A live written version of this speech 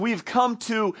We've come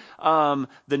to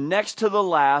the next to the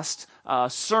last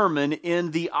sermon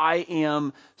in the I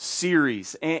Am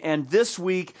series. And this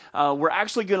week, we're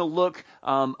actually going to look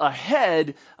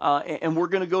ahead and we're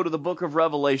going to go to the book of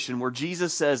Revelation where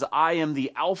Jesus says, I am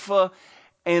the Alpha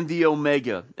and the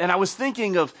Omega. And I was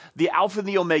thinking of the Alpha and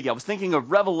the Omega. I was thinking of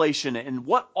Revelation and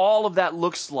what all of that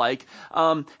looks like.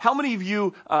 How many of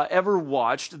you ever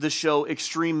watched the show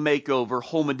Extreme Makeover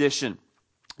Home Edition?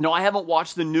 No, I haven't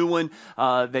watched the new one.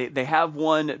 They have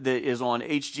one that is on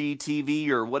HGTV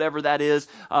or whatever that is.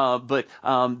 But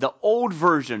the old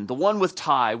version, the one with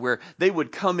Ty, where they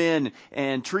would come in,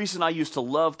 and Teresa and I used to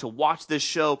love to watch this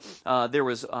show. There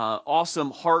was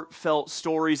awesome, heartfelt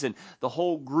stories, and the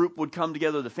whole group would come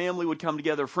together. The family would come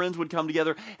together. Friends would come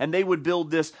together, and they would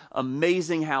build this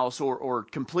amazing house or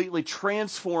completely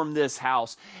transform this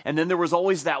house. And then there was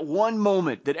always that one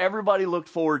moment that everybody looked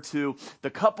forward to.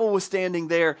 The couple was standing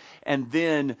there, and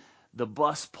then the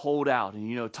bus pulled out,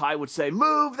 and Ty would say,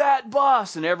 "Move that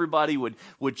bus," and everybody would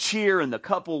cheer, and the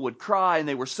couple would cry, and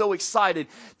they were so excited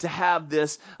to have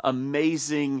this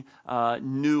amazing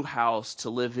new house to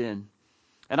live in.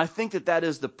 And I think that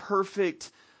is the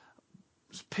perfect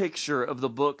picture of the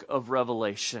book of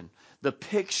Revelation, the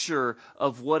picture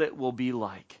of what it will be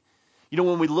like.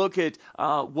 When we look at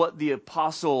what the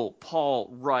Apostle Paul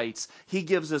writes, he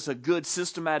gives us a good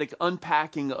systematic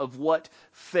unpacking of what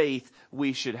faith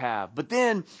we should have. But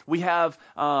then we have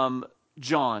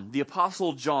John, the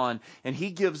Apostle John, and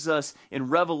he gives us in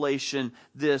Revelation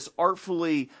this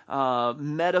artfully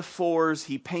metaphors.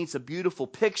 He paints a beautiful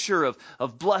picture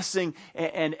of blessing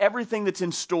and everything that's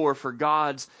in store for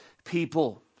God's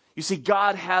people. You see,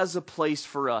 God has a place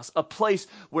for us, a place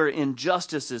where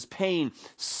injustices, pain,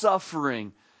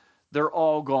 suffering, they're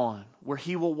all gone, where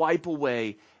He will wipe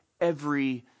away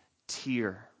every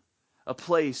tear, a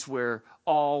place where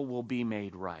all will be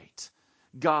made right.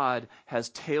 God has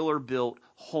tailor-built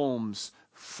homes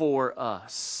for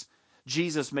us.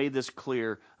 Jesus made this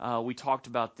clear. We talked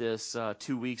about this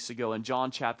 2 weeks ago in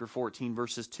John chapter 14,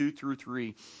 verses 2 through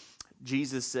 3.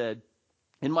 Jesus said,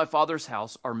 "In my Father's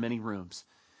house are many rooms.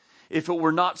 If it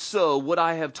were not so, would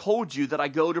I have told you that I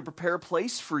go to prepare a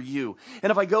place for you?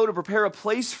 And if I go to prepare a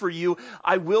place for you,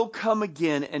 I will come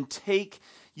again and take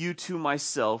you to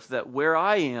myself, that where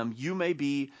I am, you may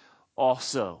be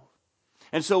also."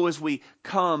 And so as we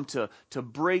come to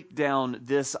break down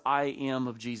this I am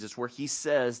of Jesus, where he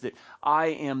says that I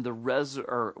am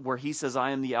where he says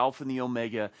I am the Alpha and the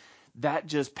Omega, that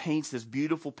just paints this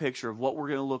beautiful picture of what we're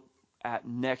going to look at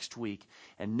next week.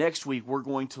 And next week we're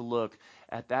going to look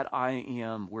at that I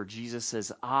am where Jesus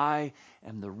says, I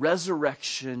am the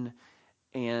resurrection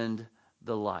and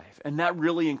the life. And that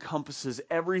really encompasses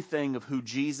everything of who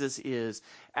Jesus is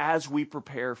as we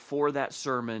prepare for that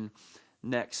sermon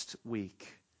next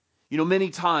week.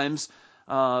 Many times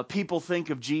people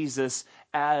think of Jesus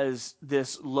as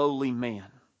this lowly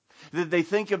man. They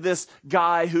think of this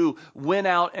guy who went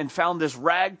out and found this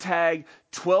ragtag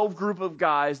 12 group of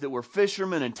guys that were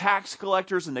fishermen and tax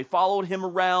collectors, and they followed him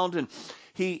around, and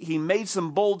he made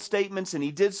some bold statements, and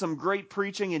he did some great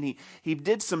preaching, and he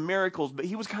did some miracles, but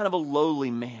he was kind of a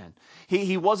lowly man.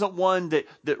 He wasn't one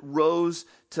that rose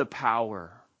to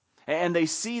power. And they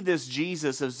see this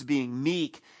Jesus as being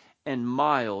meek and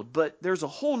mild, but there's a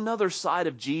whole nother side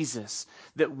of Jesus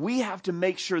that we have to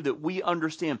make sure that we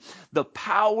understand the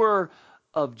power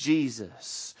of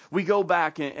Jesus. We go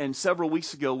back and several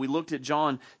weeks ago we looked at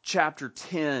John chapter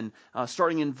 10,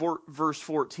 starting in verse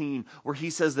 14, where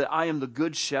he says that I am the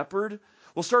good shepherd.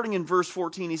 Well, starting in verse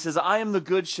 14, he says, I am the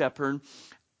good shepherd.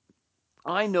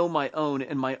 I know my own,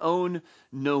 and my own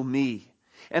know me.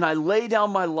 And I lay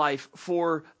down my life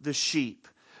for the sheep.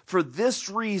 For this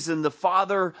reason, the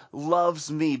Father loves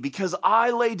me, because I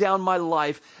lay down my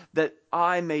life that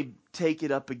I may take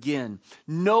it up again.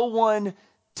 No one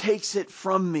takes it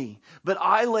from me, but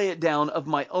I lay it down of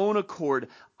my own accord.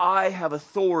 I have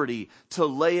authority to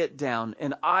lay it down,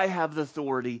 and I have the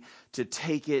authority to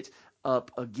take it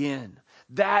up again.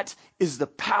 That is the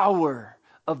power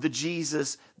of the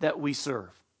Jesus that we serve.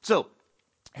 So,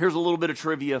 here's a little bit of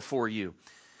trivia for you.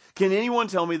 Can anyone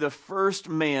tell me the first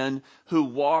man who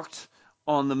walked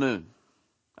on the moon?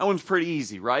 That one's pretty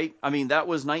easy, right? That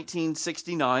was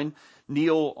 1969,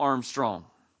 Neil Armstrong.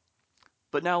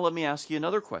 But now let me ask you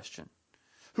another question.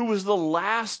 Who was the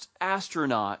last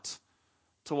astronaut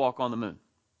to walk on the moon?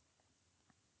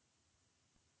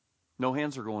 No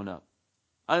hands are going up.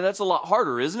 That's a lot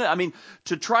harder, isn't it?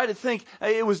 To try to think,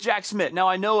 it was Jack Smith. Now,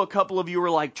 I know a couple of you were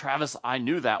like, Travis, I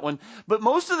knew that one. But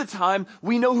most of the time,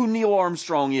 we know who Neil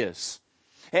Armstrong is.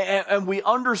 And we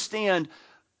understand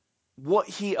what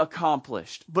he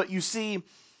accomplished. But you see,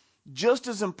 just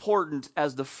as important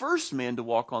as the first man to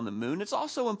walk on the moon, it's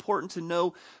also important to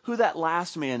know who that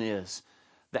last man is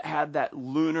that had that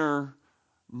lunar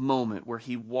moment where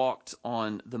he walked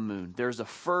on the moon. There's a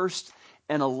first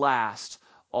and a last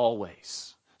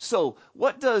always. So,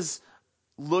 what does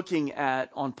looking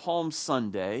at on Palm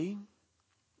Sunday,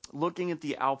 looking at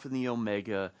the Alpha and the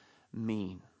Omega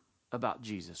mean about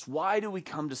Jesus? Why do we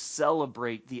come to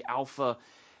celebrate the Alpha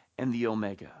and the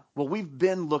Omega? Well, we've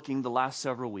been looking the last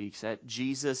several weeks at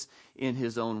Jesus in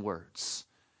his own words.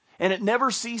 And it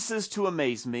never ceases to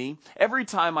amaze me every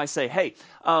time I say, hey,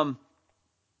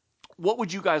 what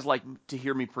would you guys like to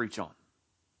hear me preach on?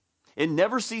 It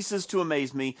never ceases to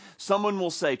amaze me. Someone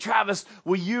will say, Travis,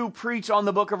 will you preach on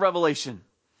the book of Revelation?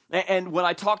 And when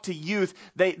I talk to youth,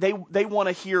 they want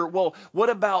to hear, well, what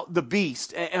about the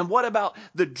beast? And what about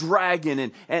the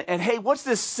dragon? And hey, what's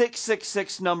this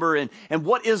 666 number? And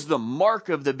what is the mark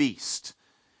of the beast?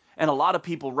 And a lot of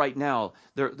people right now,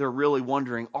 they're really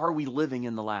wondering, are we living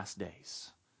in the last days?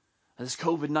 This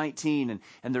COVID-19,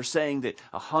 and they're saying that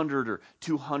 100 or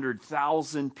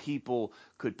 200,000 people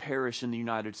could perish in the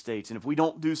United States. And if we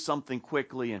don't do something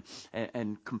quickly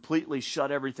and completely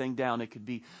shut everything down, it could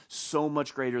be so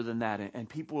much greater than that. And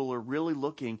people are really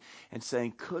looking and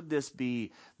saying, could this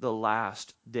be the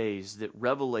last days that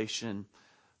Revelation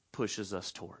pushes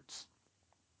us towards?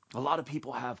 A lot of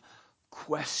people have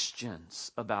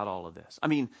questions about all of this. I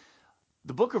mean,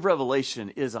 the book of Revelation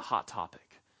is a hot topic.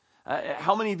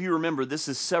 How many of you remember, this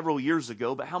is several years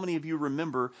ago, but how many of you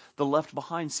remember the Left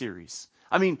Behind series?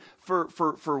 I mean,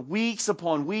 for weeks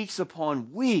upon weeks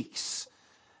upon weeks,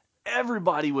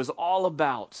 everybody was all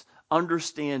about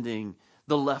understanding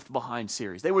the Left Behind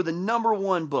series. They were the number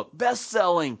one book,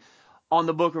 best-selling on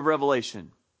the book of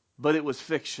Revelation. But it was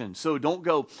fiction. So don't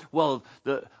go, well,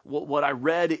 what I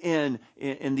read in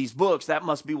these books, that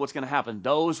must be what's going to happen.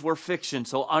 Those were fiction,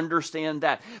 so understand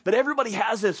that. But everybody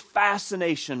has this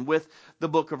fascination with the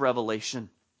book of Revelation.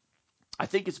 I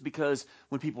think it's because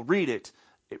when people read it,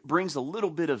 it brings a little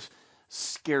bit of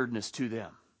scaredness to them.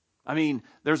 I mean,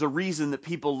 there's a reason that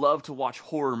people love to watch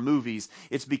horror movies.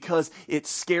 It's because it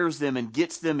scares them and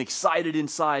gets them excited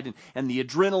inside, and the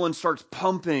adrenaline starts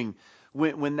pumping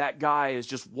when that guy is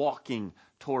just walking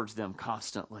towards them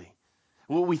constantly.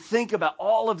 Well, we think about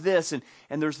all of this, and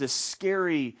there's this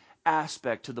scary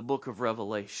aspect to the book of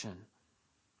Revelation.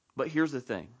 But here's the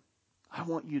thing. I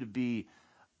want you to be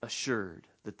assured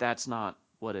that that's not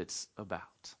what it's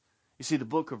about. You see, the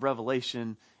book of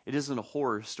Revelation, it isn't a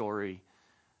horror story.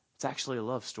 It's actually a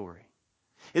love story.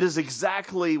 It is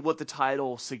exactly what the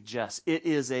title suggests. It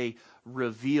is a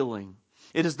revealing.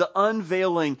 It is the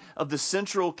unveiling of the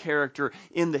central character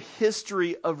in the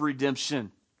history of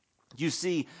redemption. You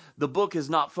see, the book is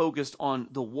not focused on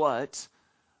the what,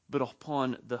 but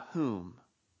upon the whom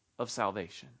of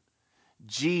salvation.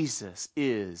 Jesus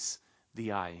is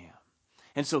the I am.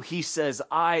 And so he says,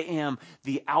 I am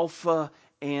the Alpha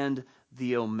and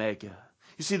the Omega.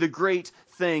 You see, the great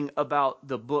thing about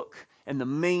the book and the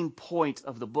main point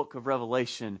of the book of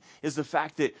Revelation is the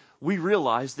fact that we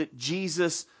realize that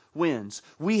Jesus wins.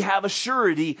 We have a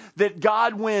surety that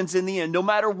God wins in the end. No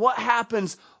matter what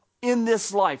happens in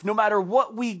this life, no matter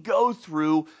what we go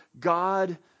through,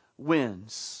 God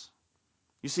wins.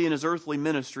 You see, in his earthly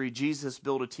ministry, Jesus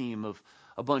built a team of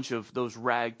a bunch of those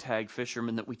ragtag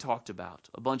fishermen that we talked about,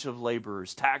 a bunch of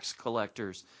laborers, tax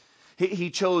collectors. He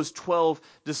chose 12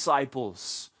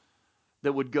 disciples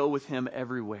that would go with him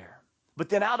everywhere. But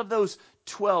then out of those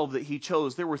 12 that he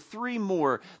chose, there were 3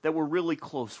 more that were really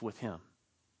close with him.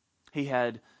 He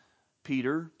had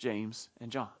Peter, James,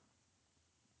 and John.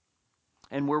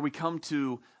 And where we come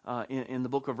to in the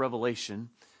book of Revelation,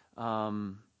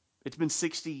 it's been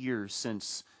 60 years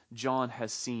since John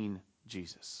has seen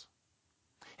Jesus.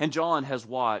 And John has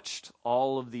watched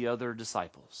all of the other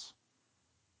disciples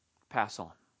pass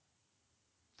on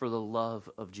for the love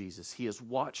of Jesus. He has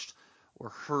watched or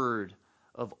heard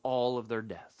of all of their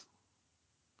death.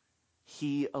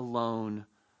 He alone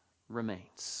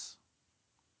remains.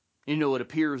 You know, it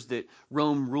appears that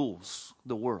Rome rules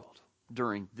the world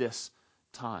during this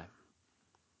time.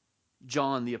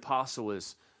 John the Apostle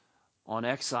is on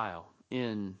exile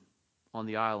on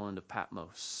the island of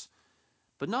Patmos.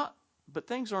 But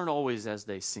things aren't always as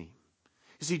they seem.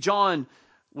 You see, John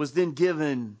was then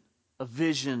given a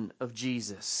vision of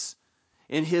Jesus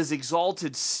in his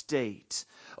exalted state,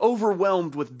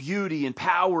 overwhelmed with beauty and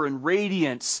power and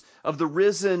radiance of the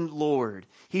risen Lord.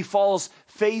 He falls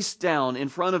face down in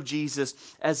front of Jesus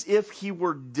as if he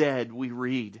were dead, we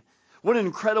read. What an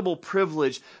incredible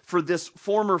privilege for this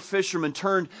former fisherman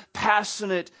turned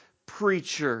passionate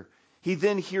preacher. He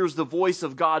then hears the voice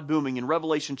of God booming in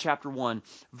Revelation chapter 1,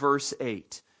 verse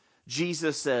 8.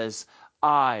 Jesus says,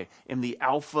 I am the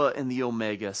Alpha and the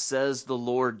Omega, says the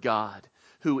Lord God,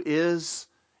 who is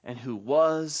and who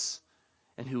was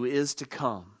and who is to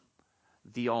come,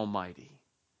 the Almighty.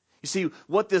 You see,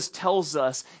 what this tells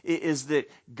us is that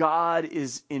God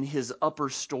is in his upper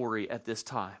story at this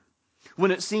time. When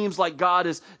it seems like God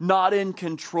is not in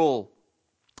control,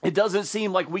 it doesn't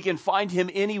seem like we can find him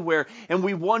anywhere, and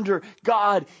we wonder,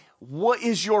 God, what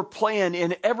is your plan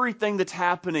in everything that's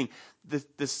happening?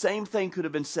 The same thing could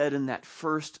have been said in that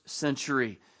first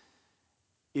century.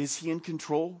 Is he in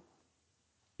control?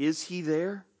 Is he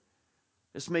there?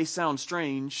 This may sound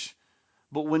strange,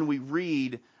 but when we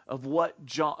read of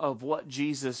what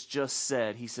Jesus just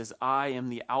said, he says, I am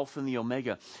the Alpha and the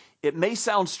Omega. It may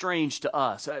sound strange to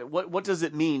us. What does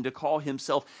it mean to call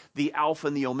himself the Alpha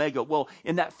and the Omega? Well,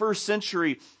 in that first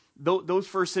century, those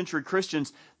first century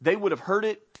Christians, they would have heard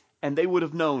it and they would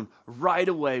have known right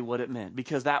away what it meant,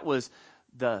 because that was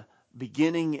the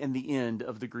beginning and the end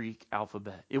of the Greek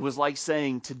alphabet. It was like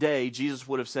saying today, Jesus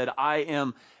would have said, I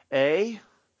am A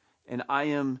and I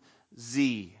am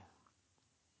Z,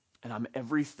 and I'm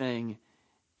everything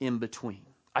in between.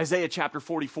 Isaiah chapter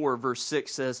 44 verse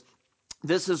 6 says,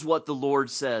 this is what the Lord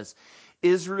says,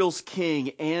 Israel's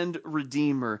King and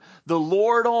Redeemer, the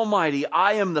Lord Almighty,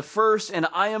 I am the first and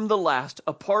I am the last.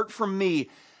 Apart from me,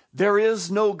 there is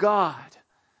no God.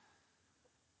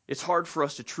 It's hard for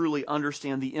us to truly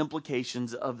understand the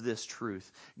implications of this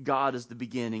truth. God is the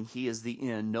beginning, he is the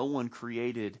end. No one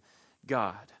created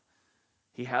God.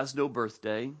 He has no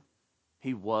birthday.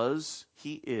 He was,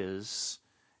 he is,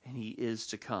 and he is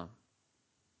to come.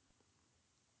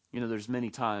 You know, there's many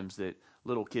times that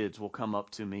little kids will come up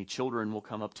to me, children will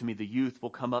come up to me, the youth will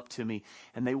come up to me,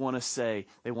 and they want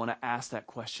to ask that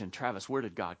question, Travis, where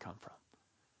did God come from?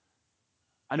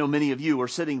 I know many of you are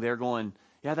sitting there going,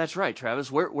 yeah, that's right,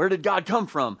 Travis, where did God come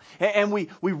from? And we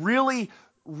really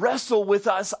wrestle with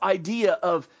this idea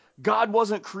of God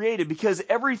wasn't created, because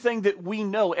everything that we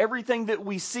know, everything that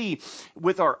we see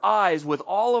with our eyes, with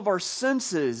all of our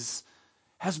senses,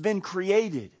 has been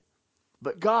created.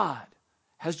 But God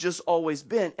has just always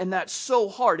been. And that's so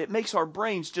hard. It makes our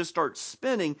brains just start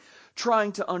spinning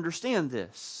trying to understand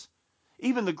this.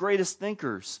 Even the greatest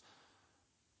thinkers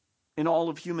in all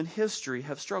of human history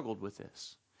have struggled with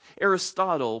this.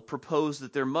 Aristotle proposed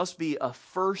that there must be a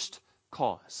first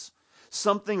cause,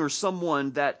 something or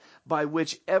someone that by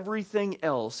which everything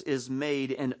else is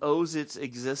made and owes its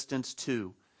existence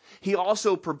to. He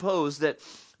also proposed that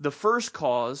the first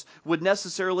cause would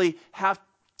necessarily have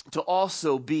to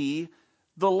also be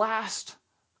the last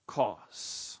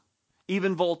cause.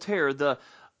 Even Voltaire, the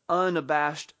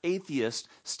unabashed atheist,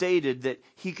 stated that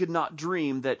he could not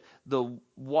dream that the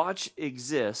watch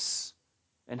exists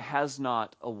and has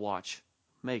not a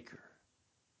watchmaker.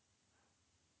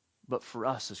 But for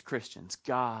us as Christians,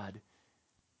 God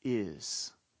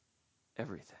is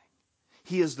everything.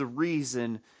 He is the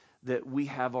reason that we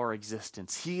have our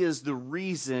existence. He is the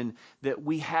reason that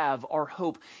we have our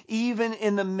hope. Even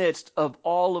in the midst of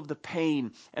all of the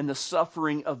pain and the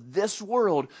suffering of this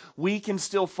world, we can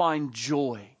still find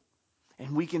joy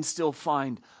and we can still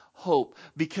find hope,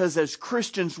 because as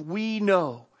Christians, we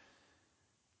know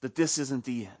that this isn't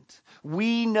the end.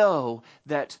 We know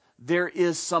that there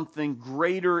is something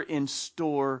greater in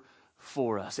store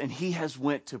for us, and he has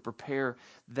went to prepare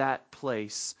that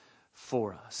place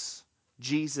for us.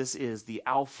 Jesus is the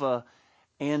Alpha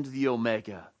and the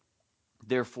Omega.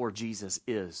 Therefore, Jesus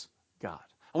is God.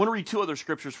 I want to read two other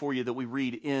scriptures for you that we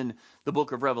read in the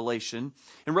book of Revelation.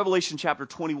 In Revelation chapter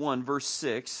 21, verse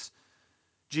 6,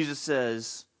 Jesus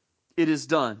says, it is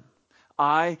done.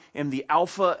 I am the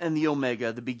Alpha and the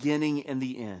Omega, the beginning and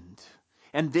the end.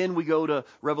 And then we go to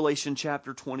Revelation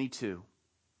chapter 22,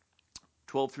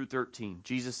 12 through 13.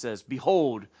 Jesus says,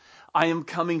 behold, I am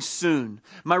coming soon.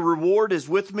 My reward is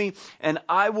with me, and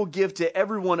I will give to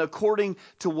everyone according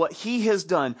to what he has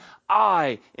done.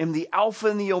 I am the Alpha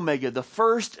and the Omega, the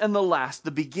first and the last,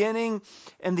 the beginning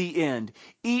and the end.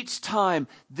 Each time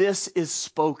this is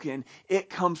spoken, it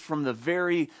comes from the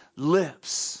very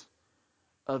lips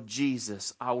of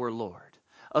Jesus, our Lord.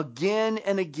 Again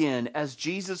and again, as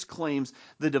Jesus claims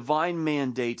the divine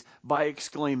mandate by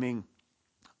exclaiming,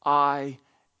 I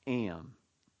am.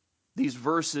 These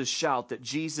verses shout that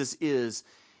Jesus is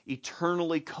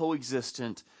eternally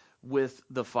coexistent with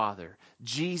the Father.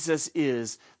 Jesus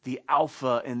is the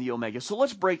Alpha and the Omega. So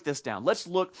let's break this down. Let's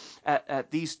look at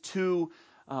these two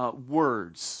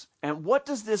words. And what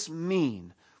does this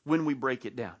mean when we break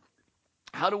it down?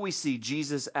 How do we see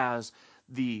Jesus as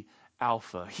the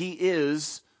Alpha? He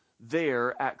is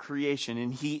there at creation,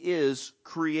 and he is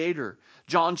creator.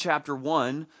 John chapter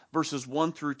 1, verses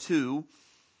 1 through 2,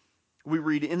 we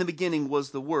read, "In the beginning was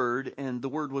the Word, and the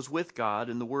Word was with God,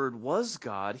 and the Word was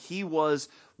God. He was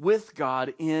with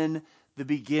God in the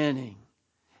beginning."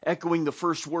 Echoing the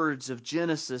first words of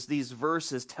Genesis, these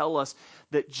verses tell us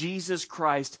that Jesus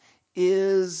Christ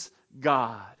is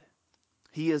God.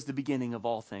 He is the beginning of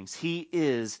all things. He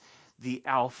is the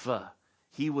Alpha.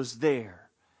 He was there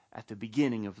at the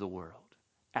beginning of the world,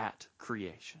 at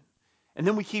creation. And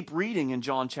then we keep reading in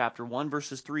John chapter 1,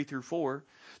 verses 3 through 4.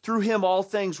 "Through him all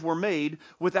things were made.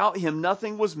 Without him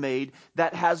nothing was made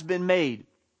that has been made."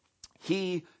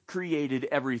 He created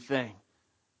everything.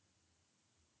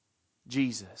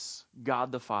 Jesus,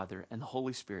 God the Father, and the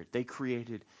Holy Spirit, they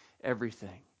created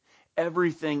everything.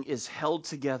 Everything is held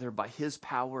together by his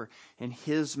power and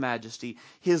his majesty.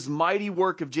 His mighty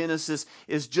work of Genesis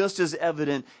is just as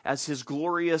evident as his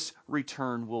glorious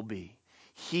return will be.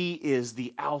 He is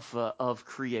the Alpha of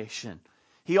creation.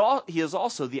 He is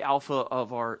also the Alpha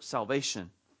of our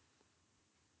salvation.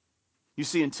 You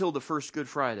see, until the first Good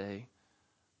Friday,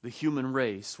 the human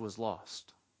race was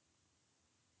lost.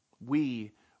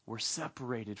 We were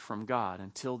separated from God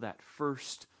until that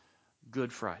first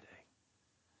Good Friday.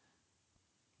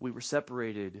 We were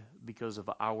separated because of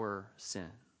our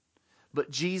sin. But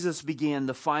Jesus began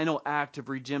the final act of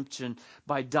redemption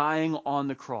by dying on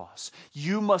the cross.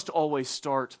 You must always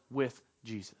start with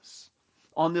Jesus.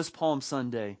 On this Palm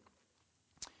Sunday,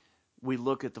 we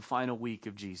look at the final week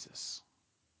of Jesus.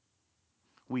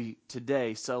 We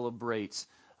today celebrate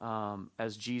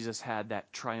as Jesus had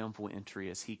that triumphal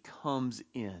entry, as he comes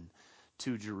in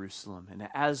to Jerusalem. And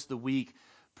as the week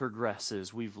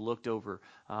progresses, we've looked over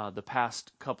the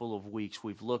past couple of weeks,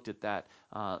 we've looked at that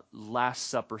Last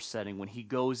Supper setting when he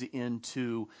goes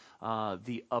into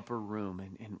the upper room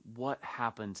and what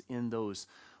happens in those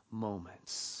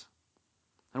moments.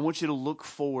 I want you to look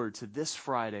forward to this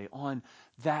Friday, on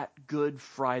that Good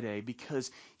Friday,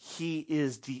 because he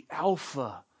is the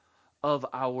Alpha of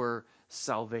our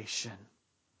salvation.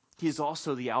 He is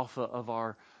also the Alpha of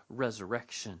our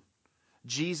resurrection.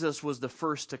 Jesus was the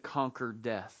first to conquer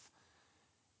death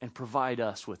and provide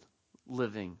us with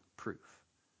living proof.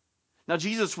 Now,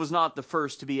 Jesus was not the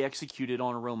first to be executed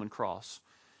on a Roman cross.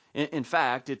 In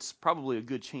fact, it's probably a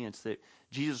good chance that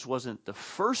Jesus wasn't the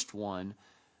first one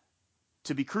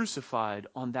to be crucified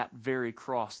on that very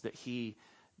cross that he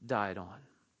died on.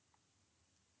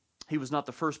 He was not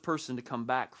the first person to come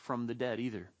back from the dead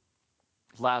either.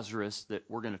 Lazarus, that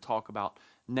we're going to talk about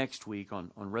next week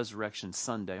on Resurrection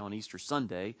Sunday, on Easter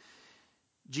Sunday,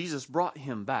 Jesus brought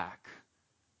him back.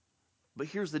 But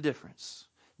here's the difference.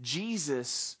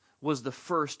 Jesus was the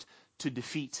first to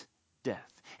defeat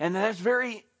death. And that's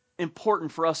very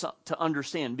important for us to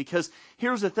understand, because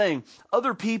here's the thing.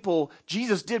 Other people,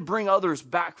 Jesus did bring others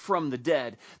back from the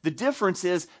dead. The difference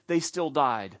is they still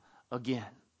died again.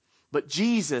 But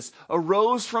Jesus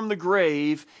arose from the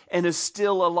grave and is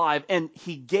still alive, and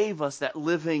he gave us that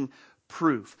living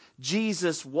proof.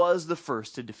 Jesus was the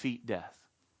first to defeat death.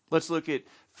 Let's look at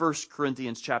 1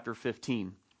 Corinthians chapter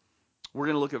 15. We're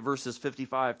going to look at verses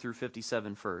 55 through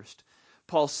 57 first.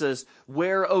 Paul says,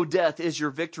 "Where, O death, is your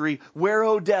victory? Where,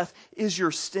 O death, is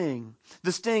your sting?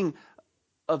 The sting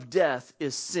of death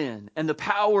is sin, and the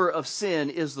power of sin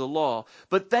is the law.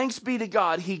 But thanks be to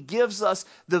God, he gives us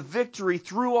the victory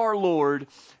through our Lord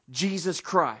Jesus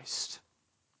Christ."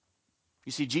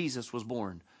 You see, Jesus was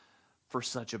born for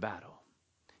such a battle.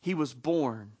 He was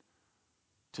born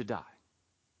to die.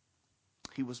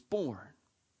 He was born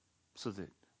so that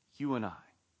you and I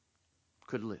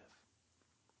could live.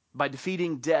 By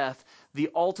defeating death,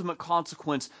 the ultimate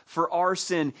consequence for our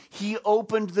sin, he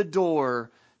opened the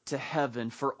door to heaven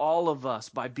for all of us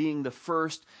by being the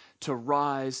first to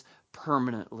rise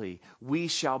permanently. We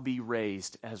shall be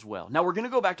raised as well. Now we're going to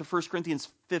go back to 1 Corinthians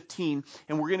 15,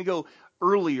 and we're going to go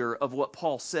earlier of what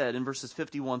Paul said in verses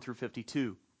 51 through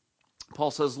 52.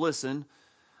 Paul says, "Listen,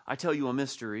 I tell you a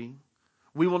mystery.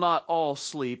 We will not all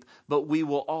sleep, but we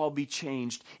will all be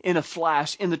changed in a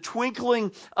flash, in the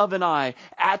twinkling of an eye,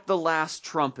 at the last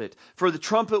trumpet. For the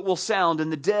trumpet will sound, and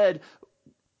the dead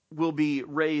will be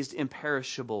raised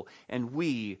imperishable, and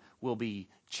we will be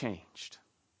changed."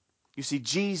 You see,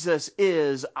 Jesus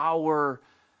is our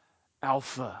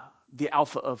Alpha, the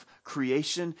Alpha of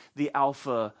creation, the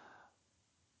Alpha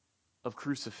of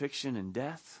crucifixion and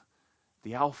death,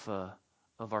 the Alpha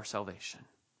of our salvation.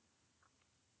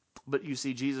 But you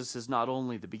see, Jesus is not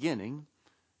only the beginning,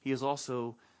 he is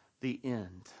also the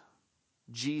end.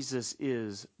 Jesus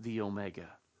is the Omega.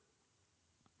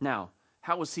 Now,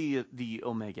 how is he the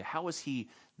Omega? How is he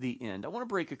the end? I want to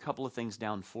break a couple of things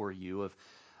down for you of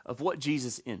of what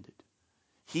Jesus ended.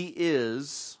 He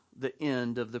is the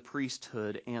end of the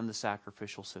priesthood and the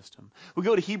sacrificial system. We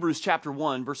go to Hebrews chapter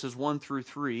 1, verses 1 through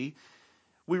 3.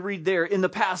 We read there, in the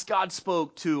past, God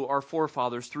spoke to our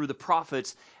forefathers through the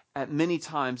prophets at many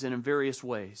times and in various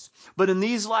ways. But in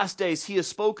these last days, he has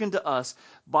spoken to us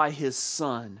by his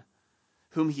Son,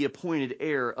 whom he appointed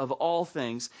heir of all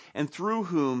things, and through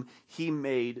whom he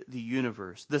made the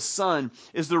universe. The Son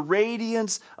is the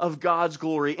radiance of God's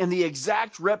glory and the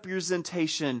exact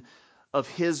representation of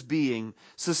his being,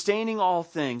 sustaining all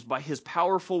things by his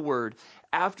powerful word.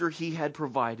 After he had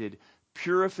provided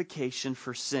purification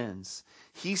for sins,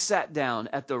 he sat down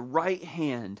at the right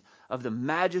hand of the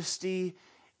Majesty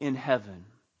in heaven.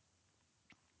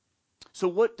 So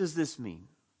what does this mean?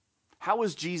 How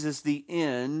is Jesus the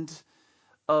end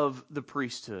of the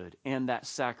priesthood and that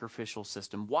sacrificial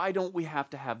system? Why don't we have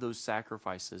to have those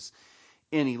sacrifices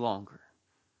any longer?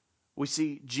 We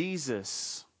see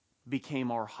Jesus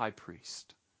became our high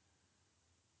priest.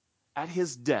 At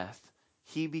his death,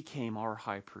 he became our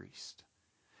high priest.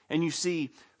 And you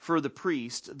see, for the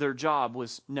priest, their job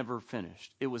was never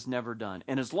finished. It was never done.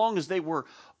 And as long as they were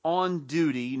on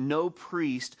duty, no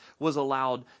priest was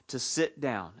allowed to sit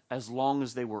down as long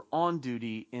as they were on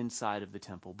duty inside of the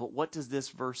temple. But what does this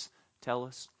verse tell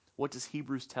us? What does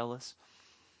Hebrews tell us?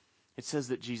 It says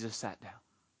that Jesus sat down.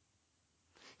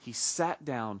 He sat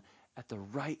down at the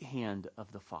right hand of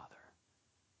the Father.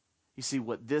 You see,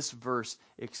 what this verse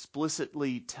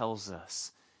explicitly tells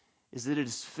us is that it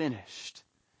is finished.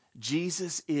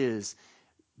 Jesus is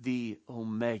the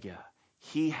Omega.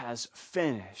 He has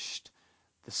finished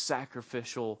the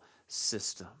sacrificial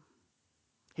system.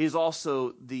 He is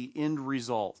also the end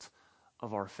result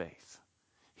of our faith.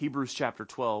 Hebrews chapter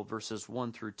 12, verses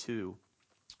 1 through 2,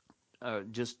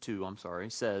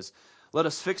 says, "Let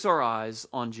us fix our eyes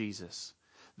on Jesus,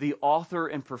 the author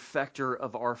and perfecter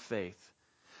of our faith,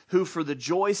 who for the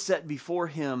joy set before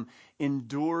him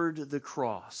endured the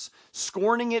cross,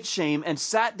 scorning its shame, and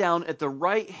sat down at the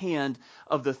right hand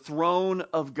of the throne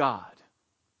of God."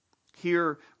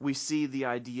 Here we see the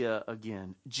idea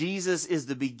again. Jesus is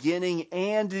the beginning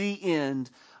and the end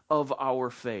of our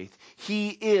faith. He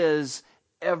is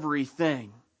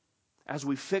everything. As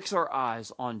we fix our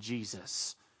eyes on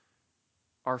Jesus,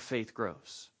 our faith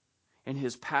grows, and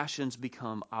his passions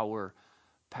become our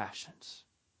passions.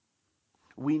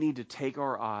 We need to take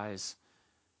our eyes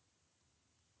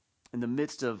in the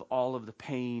midst of all of the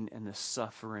pain and the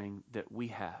suffering that we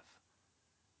have,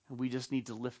 and we just need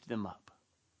to lift them up.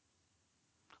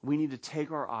 We need to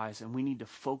take our eyes and we need to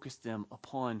focus them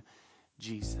upon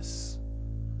Jesus.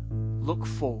 Look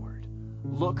forward.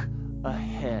 Look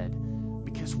ahead,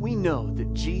 because we know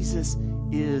that Jesus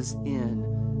is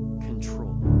in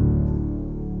control.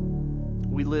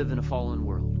 We live in a fallen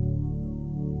world.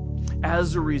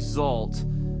 As a result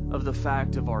of the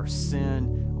fact of our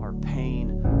sin, our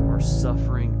pain, our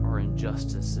suffering, our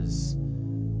injustices,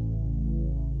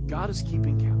 God is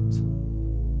keeping count.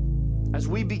 As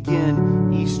we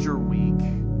begin Easter week,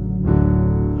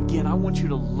 again, I want you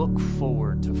to look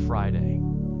forward to Friday.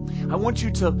 I want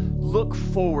you to look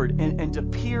forward and to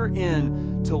peer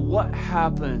in to what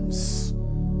happens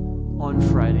on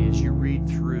Friday as you read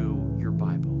through your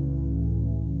Bible.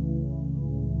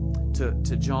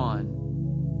 To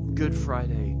John, Good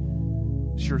Friday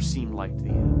sure seemed like the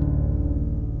end.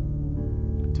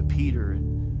 To Peter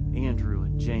and Andrew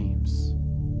and James,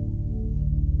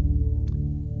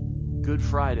 Good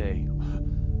Friday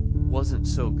wasn't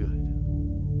so good.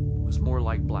 It was more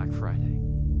like Black Friday.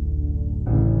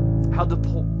 How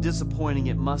disappointing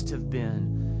it must have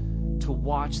been to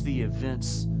watch the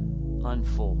events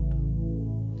unfold.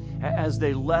 As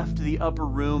they left the upper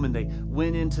room and they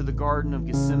went into the Garden of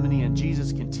Gethsemane, and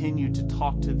Jesus continued to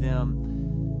talk to them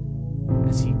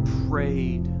as he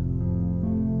prayed,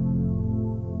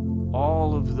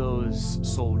 all of those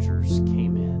soldiers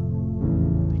came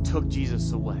in. They took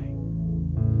Jesus away.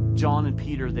 John and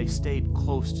Peter, they stayed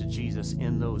close to Jesus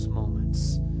in those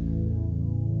moments.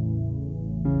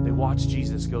 They watched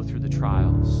Jesus go through the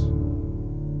trials,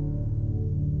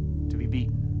 to be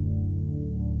beaten.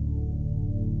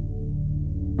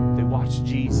 They watched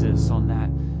Jesus on that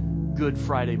Good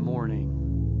Friday morning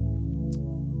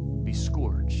be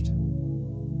scourged,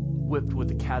 whipped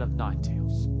with a cat of nine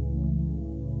tails.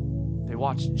 They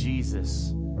watched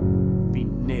Jesus be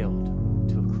nailed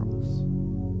to a cross,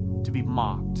 to be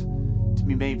mocked, to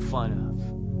be made fun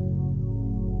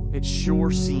of. It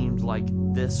sure seemed like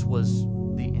this was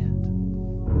the end.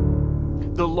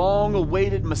 The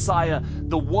long-awaited Messiah,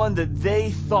 the one that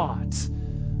they thought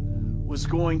was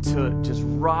going to just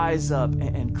rise up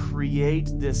and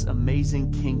create this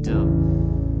amazing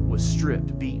kingdom, was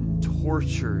stripped, beaten,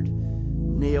 tortured,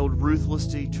 nailed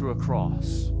ruthlessly to a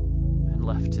cross, and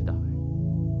left to die.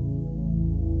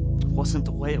 It wasn't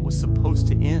the way it was supposed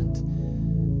to end.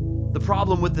 The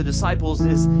problem with the disciples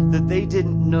is that they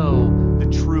didn't know the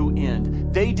true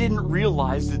end. They didn't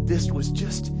realize that this was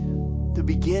just the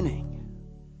beginning.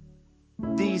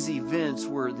 These events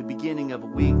were the beginning of a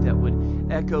week that would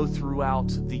echo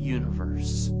throughout the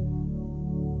universe.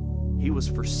 He was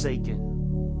forsaken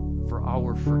for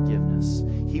our forgiveness.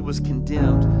 He was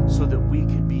condemned so that we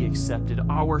could be accepted.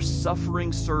 Our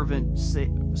suffering servant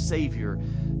Savior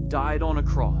died on a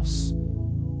cross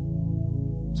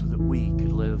so that we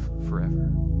could live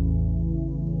forever.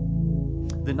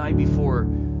 The night before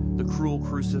the cruel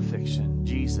crucifixion,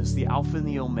 Jesus, the Alpha and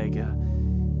the Omega,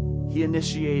 he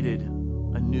initiated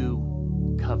a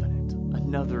new covenant,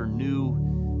 another new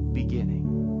beginning.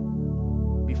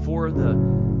 Before the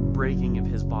breaking of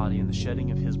his body and the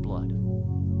shedding of his blood,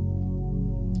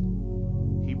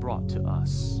 he brought to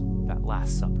us that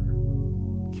Last Supper,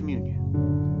 communion.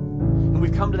 And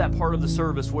we've come to that part of the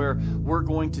service where we're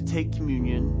going to take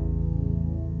communion,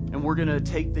 and we're going to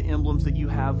take the emblems that you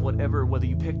have, whether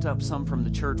you picked up some from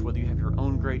the church, whether you have your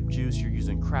own grape juice, you're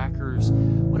using crackers,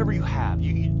 whatever you have.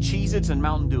 You Cheez-Its and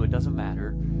Mountain Dew, it doesn't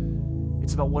matter.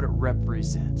 It's about what it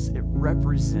represents. It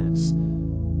represents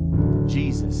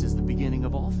Jesus is the beginning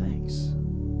of all things.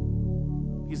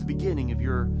 He's the beginning of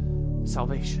your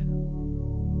salvation.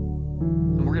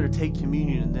 And we're going to take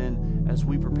communion, and then as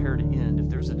we prepare to end, if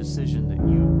there's a decision that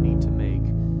you need to make,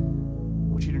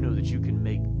 I want you to know that you can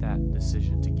make that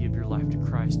decision to give your life to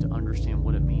Christ, to understand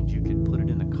what it means. You can put it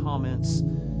in the comments.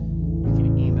 You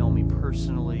can email me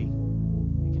personally.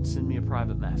 You can send me a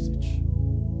private message.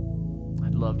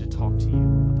 I'd love to talk to you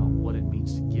about what it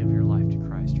means to give your life to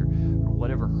Christ, or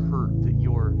whatever hurt that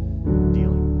you're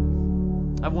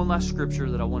dealing with. I have one last scripture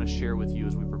that I want to share with you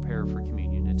as we prepare for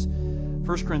communion. It's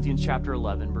 1 Corinthians chapter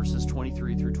 11, verses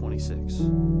 23 through 26.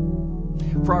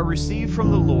 For I received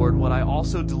from the Lord what I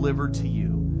also delivered to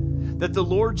you, that the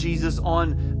Lord Jesus,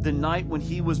 on the night when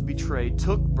he was betrayed,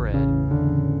 took bread,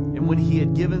 and when he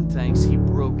had given thanks, he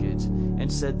broke it,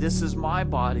 and said, "This is my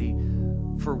body,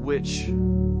 for which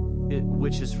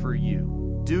is for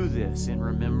you. Do this in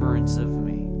remembrance of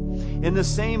me." In the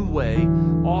same way,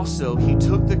 also, he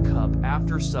took the cup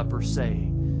after supper,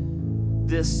 saying,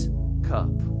 "This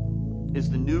cup is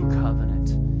the new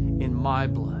covenant in my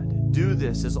blood. Do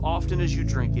this as often as you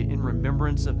drink it in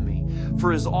remembrance of me.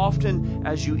 For as often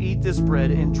as you eat this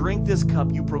bread and drink this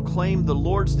cup, you proclaim the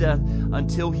Lord's death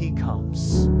until he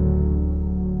comes."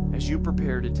 As you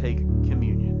prepare to take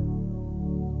communion,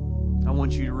 I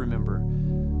want you to remember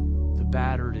the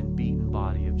battered and beaten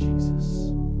body of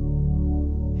Jesus,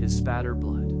 his spattered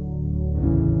blood.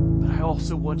 But I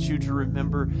also want you to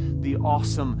remember the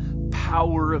awesome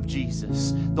power of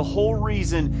Jesus. The whole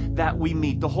reason that we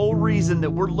meet, the whole reason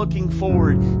that we're looking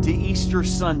forward to Easter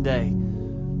Sunday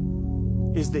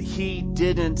is that he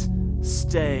didn't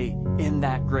stay in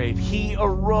that grave. He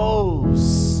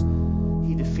arose.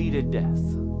 He defeated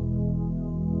death.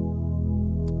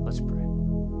 Let's pray.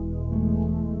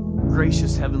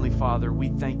 Gracious Heavenly Father, we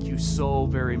thank you so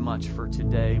very much for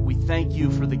today. We thank you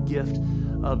for the gift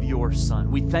of your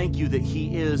Son. We thank you that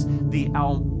he is the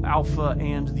Alpha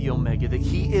and the Omega, that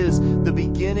he is the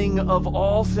beginning of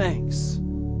all things.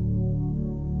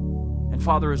 And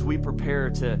Father, as we prepare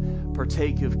to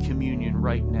partake of communion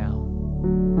right now,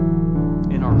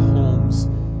 in our homes,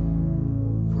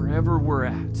 wherever we're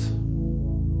at,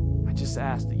 I just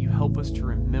ask that you help us to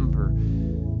remember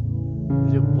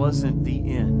that it wasn't the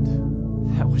end.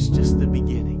 That was just the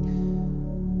beginning.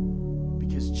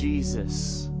 Because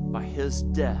Jesus, by his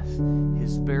death,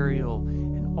 his burial,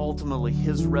 and ultimately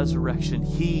his resurrection,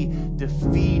 he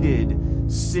defeated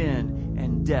sin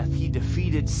and death. He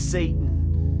defeated Satan.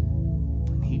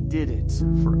 And he did it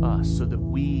for us so that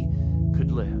we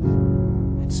could live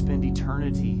and spend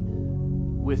eternity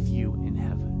with you in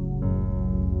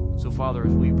heaven. So, Father,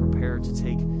 as we prepare to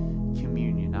take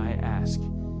communion, I ask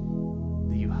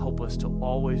that you help us to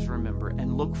always remember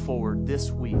and look forward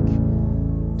this week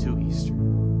to Easter.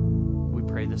 We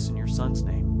pray this in your Son's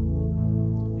name.